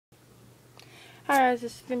Hi guys,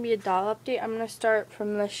 this is going to be a doll update. I'm going to start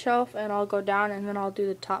from this shelf and I'll go down and then I'll do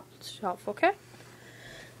the top shelf, okay?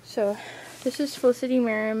 So, this is Felicity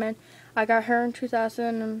Merriman. I got her in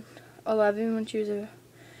 2011 when she was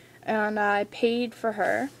and I paid for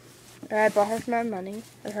her. Or I bought her for my money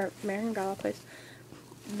at her American Doll place.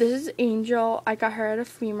 This is Angel. I got her at a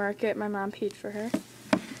flea market. My mom paid for her.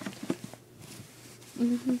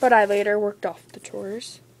 But I later worked off the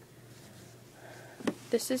chores.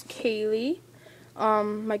 This is Kaylee.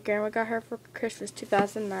 My grandma got her for Christmas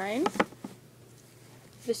 2009.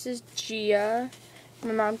 This is Gia.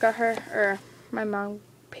 My mom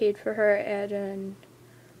paid for her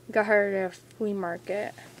got her at a flea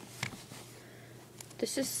market.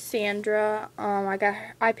 This is Sandra.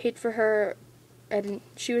 I paid for her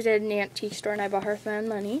she was at an antique store and I bought her for my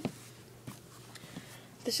money.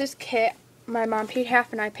 This is Kit. My mom paid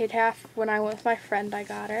half and I paid half. When I went with my friend, I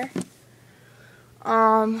got her.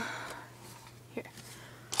 Here.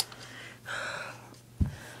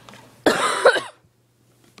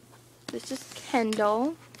 This is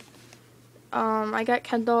Kendall. I got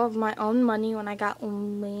Kendall of my own money when I got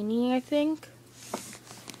Lainey, I think.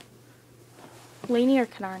 Lainey or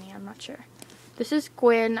Kanani, I'm not sure. This is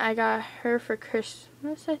Gwen. I got her for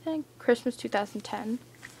Christmas, I think. Christmas 2010.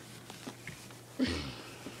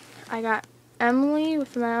 I got Emily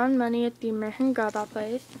with my own money at the American Girl Doll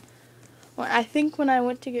place. Well, I think when I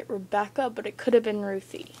went to get Rebecca, but it could have been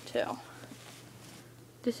Ruthie, too.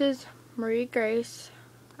 This is Marie Grace.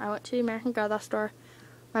 I went to the American Girl Doll store.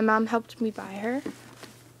 My mom helped me buy her.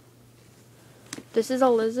 This is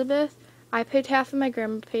Elizabeth. I paid half and my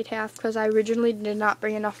grandma paid half because I originally did not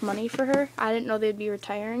bring enough money for her. I didn't know they'd be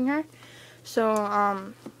retiring her. So, I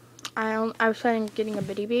was planning on getting a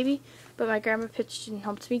bitty baby, but my grandma pitched and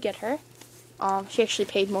helped me get her. She actually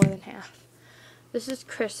paid more than half. This is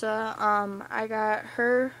Krissa. I got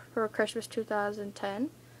her for Christmas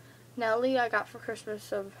 2010. Nellie I got for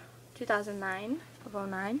Christmas of 2009, of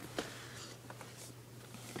 09.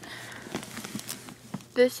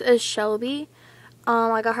 This is Shelby.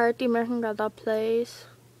 I got her at the American Girl Doll place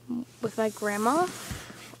with my grandma.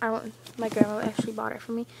 My grandma actually bought it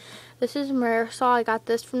for me. This is Marisol. I got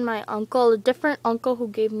this from my uncle, a different uncle who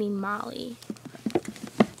gave me Molly.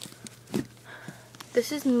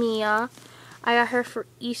 This is Mia. I got her for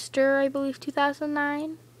Easter, I believe,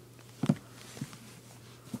 2009.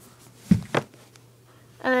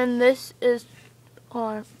 And then this is,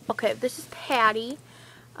 this is Patty.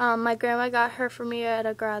 My grandma got her for me at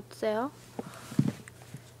a garage sale.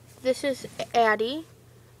 This is Addie.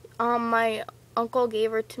 My uncle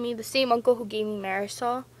gave her to me. The same uncle who gave me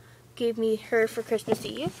Marisol gave me her for Christmas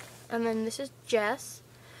Eve. And then this is Jess.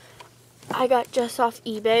 I got Jess off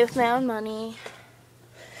eBay with my own money.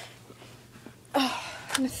 A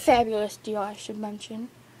fabulous deal, I should mention.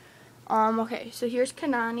 Okay, so here's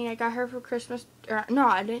Kanani. I got her for Christmas. No,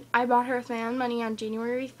 I didn't. I bought her with my own money on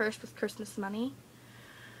January 1st with Christmas money.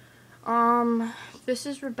 This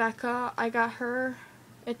is Rebecca. I got her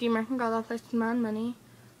at the American Girl Doll place with my own money.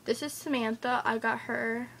 This is Samantha. I got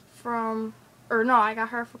her I got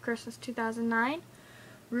her for Christmas 2009.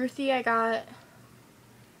 Ruthie, I got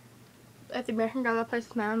at the American Girl Doll place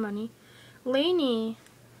with my own money. Lainey,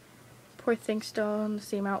 poor thing, still in the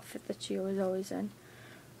same outfit that she was always in,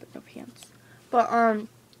 but no pants. But,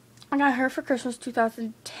 I got her for Christmas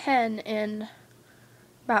 2010 in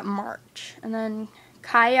about March. And then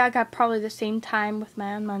Kaya I got probably the same time with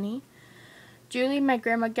my own money. Julie, my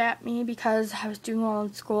grandma got me because I was doing well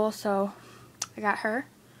in school, so I got her.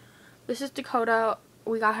 This is Dakota.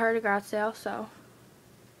 We got her at a garage sale, so.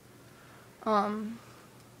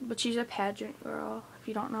 But she's a pageant girl, if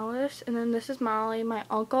you don't know this. And then this is Molly, my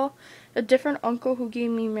uncle. A different uncle who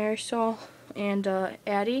gave me Marisol and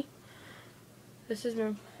Addie. This is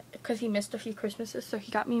because he missed a few Christmases, so he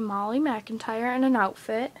got me Molly McIntyre and an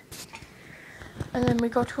outfit. And then we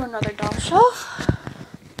go to another doll shelf.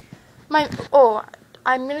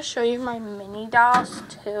 I'm going to show you my mini dolls,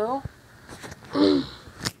 too.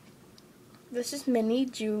 This is Mini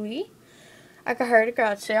Julie. I got her at a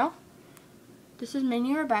garage sale. This is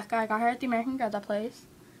Mini Rebecca. I got her at the American Girl Doll place.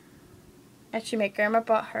 Actually, my grandma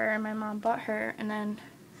bought her and my mom bought her. And then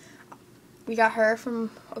we got her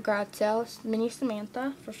from a garage sale. It's Mini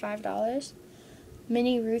Samantha for $5.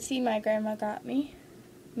 Mini Ruthie, my grandma got me.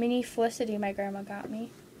 Mini Felicity, my grandma got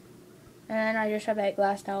me. And I just have that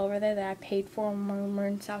glass doll over there that I paid for when we were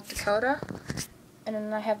in South Dakota. And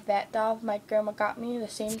then I have that doll my grandma got me the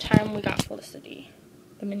same time we got Felicity.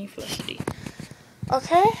 The Mini Felicity.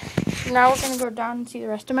 Okay, now we're going to go down and see the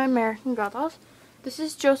rest of my American Girl dolls. This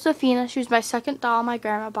is Josephina. She was my second doll my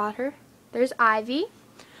grandma bought her. There's Ivy.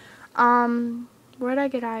 Where did I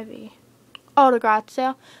get Ivy? Oh, the garage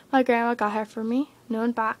sale. My grandma got her for me. New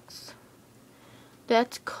in box.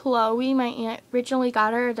 That's Chloe. My aunt originally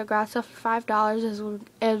got her at the garage sale for $5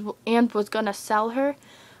 and was going to sell her.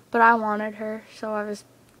 But I wanted her, so I was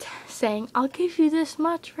saying, I'll give you this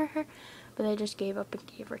much for her. But they just gave up and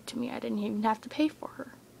gave her to me. I didn't even have to pay for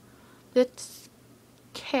her. That's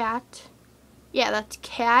Cat. Yeah, that's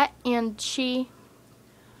Cat, and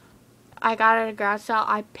I got her at a garage sale.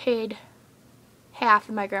 I paid half,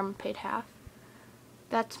 and my grandma paid half.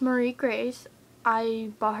 That's Marie Grace.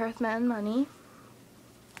 I bought her with my own money.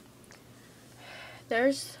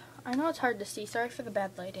 I know it's hard to see. Sorry for the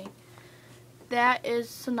bad lighting. That is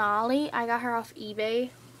Sonali. I got her off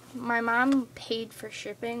eBay. My mom paid for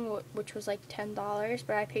shipping, which was like $10,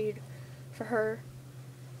 but I paid for her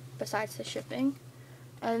besides the shipping.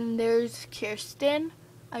 And there's Kirsten.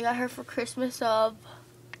 I got her for Christmas of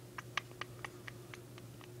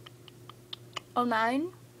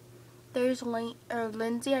 2009. There's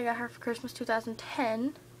Lindsay. I got her for Christmas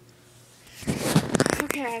 2010.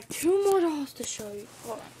 Okay, I have 2 more dolls to show you.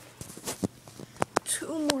 Hold on.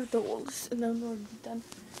 2 more dolls, and then we're done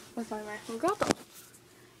with my American Girl doll.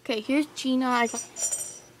 Okay, here's Gina.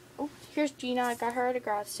 Here's Gina. I got her at a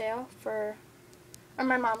garage sale or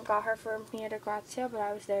my mom got her for me at a garage sale, but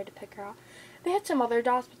I was there to pick her out. They had some other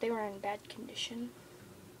dolls, but they were in bad condition.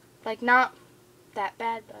 Like, not that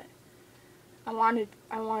bad, but I wanted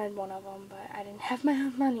one of them, but I didn't have my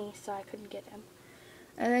own money, so I couldn't get him.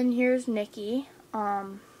 And then here's Nikki.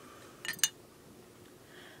 I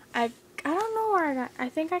don't know where I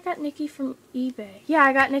think I got Nikki from eBay. Yeah,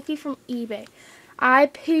 I got Nikki from eBay. I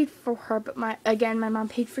paid for her, but my mom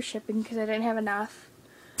paid for shipping because I didn't have enough.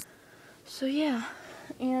 So yeah,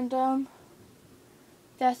 and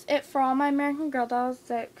that's it for all my American Girl dolls.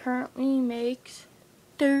 That currently makes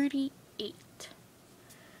 38.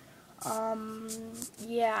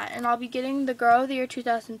 Yeah, and I'll be getting the Girl of the Year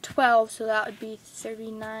 2012, so that would be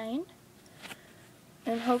 39.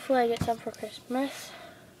 And hopefully I get some for Christmas.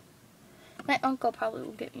 My uncle probably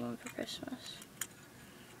will get me one for Christmas.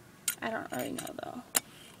 I don't really know though.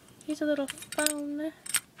 He's a little phone.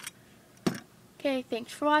 Okay,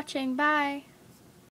 thanks for watching. Bye.